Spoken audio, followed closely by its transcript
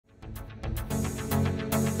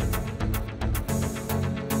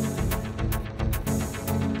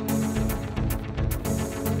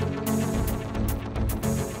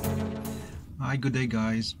Hi, good day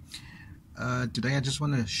guys. Today I just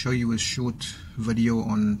want to show you a short video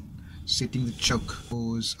on setting the choke,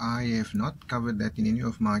 because I have not covered that in any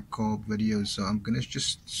of my carb videos, so I'm going to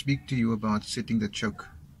just speak to you about setting the choke.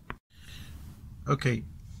 Okay,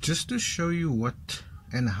 just to show you what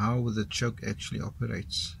and how the choke actually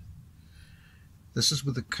operates. This is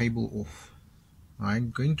with the cable off.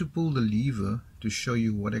 I'm going to pull the lever to show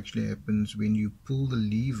you what actually happens when you pull the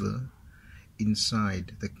lever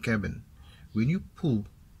inside the cabin. When you pull,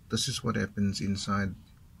 this is what happens inside.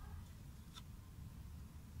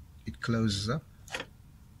 It closes up.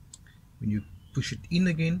 When you push it in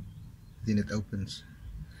again, then it opens.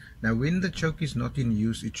 Now when the choke is not in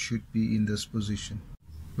use, it should be in this position.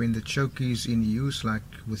 When the choke is in use, like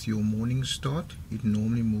with your morning start, it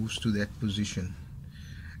normally moves to that position,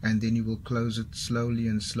 and then you will close it slowly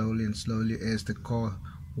and slowly and slowly as the car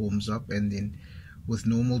warms up, and then with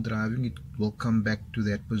normal driving it will come back to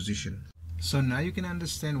that position. So now you can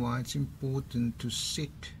understand why it's important to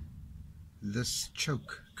set this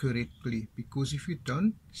choke correctly, because if you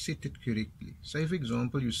don't set it correctly, say for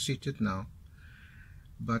example you set it now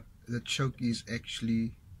but the choke is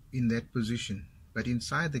actually in that position, but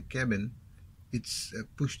inside the cabin it's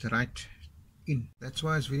pushed right in. That's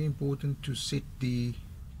why it's very important to set the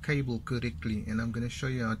cable correctly, and I'm going to show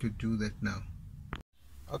you how to do that now.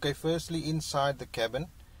 Okay, firstly, inside the cabin,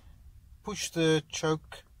 push the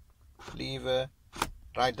choke lever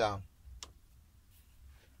right down,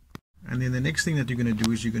 and then the next thing that you're going to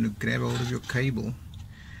do is you're going to grab hold of your cable,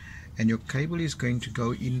 and your cable is going to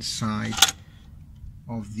go inside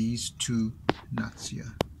of these two nuts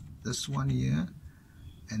here, this one here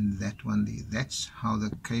and that one there. That's how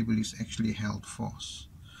the cable is actually held fast.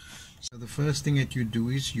 So the first thing that you do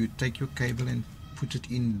is you take your cable and put it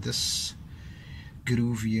in this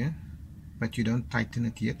groove here, but you don't tighten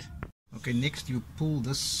it yet. Okay, next you pull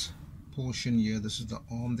this portion here. This is the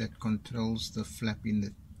arm that controls the flap in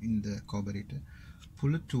the carburetor.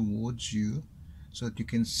 Pull it towards you so that you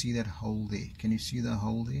can see that hole there. Can you see the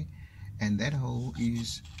hole there? And that hole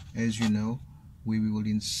is, as you know, where we will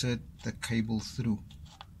insert the cable through.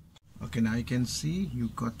 Okay, now you can see you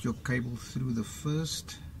got your cable through the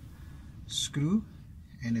first screw,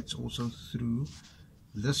 and it's also through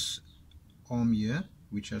this arm here,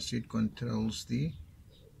 which I said controls the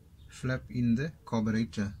flap in the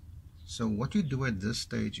carburetor. So what you do at this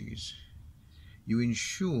stage is you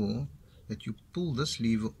ensure that you pull this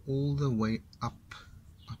lever all the way up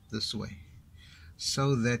this way,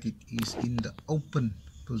 so that it is in the open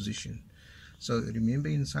position. So remember,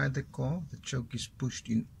 inside the car the choke is pushed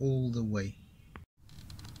in all the way.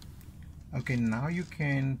 Okay, now you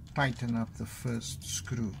can tighten up the first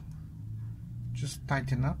screw. Just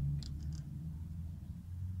tighten up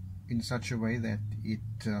in such a way that it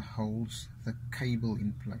holds the cable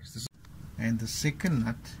in place. And the second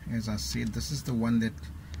nut, as I said, this is the one that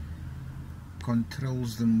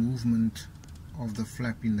controls the movement of the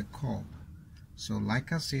flap in the carb. So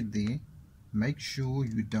like I said there, make sure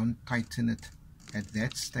you don't tighten it at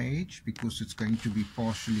that stage, because it's going to be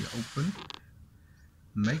partially open.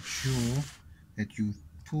 Make sure that you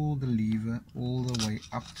pull the lever all the way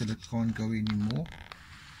up till it can't go anymore.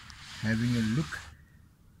 Having a look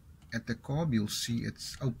at the carb, you'll see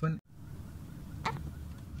it's open.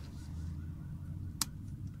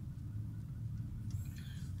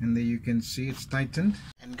 And there you can see it's tightened.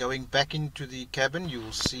 And going back into the cabin, you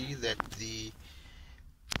will see that the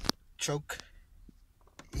choke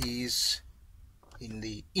is in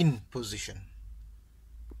the in position.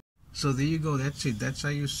 So there you go, that's it. That's how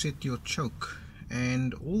you set your choke.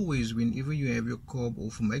 And always, whenever you have your carb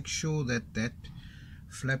off, make sure that that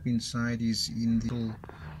flap inside is in the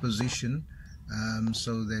position,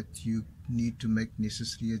 so that you need to make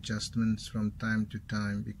necessary adjustments from time to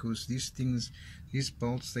time, because these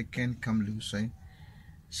bolts, they can come loose, eh?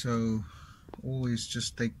 So always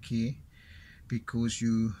just take care, because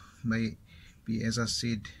you may be, as I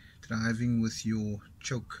said, driving with your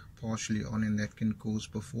choke partially on, and that can cause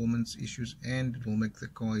performance issues, and it will make the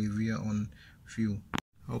car heavier on fuel.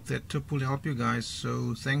 Hope that tip will help you guys.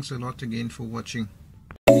 So thanks a lot again for watching.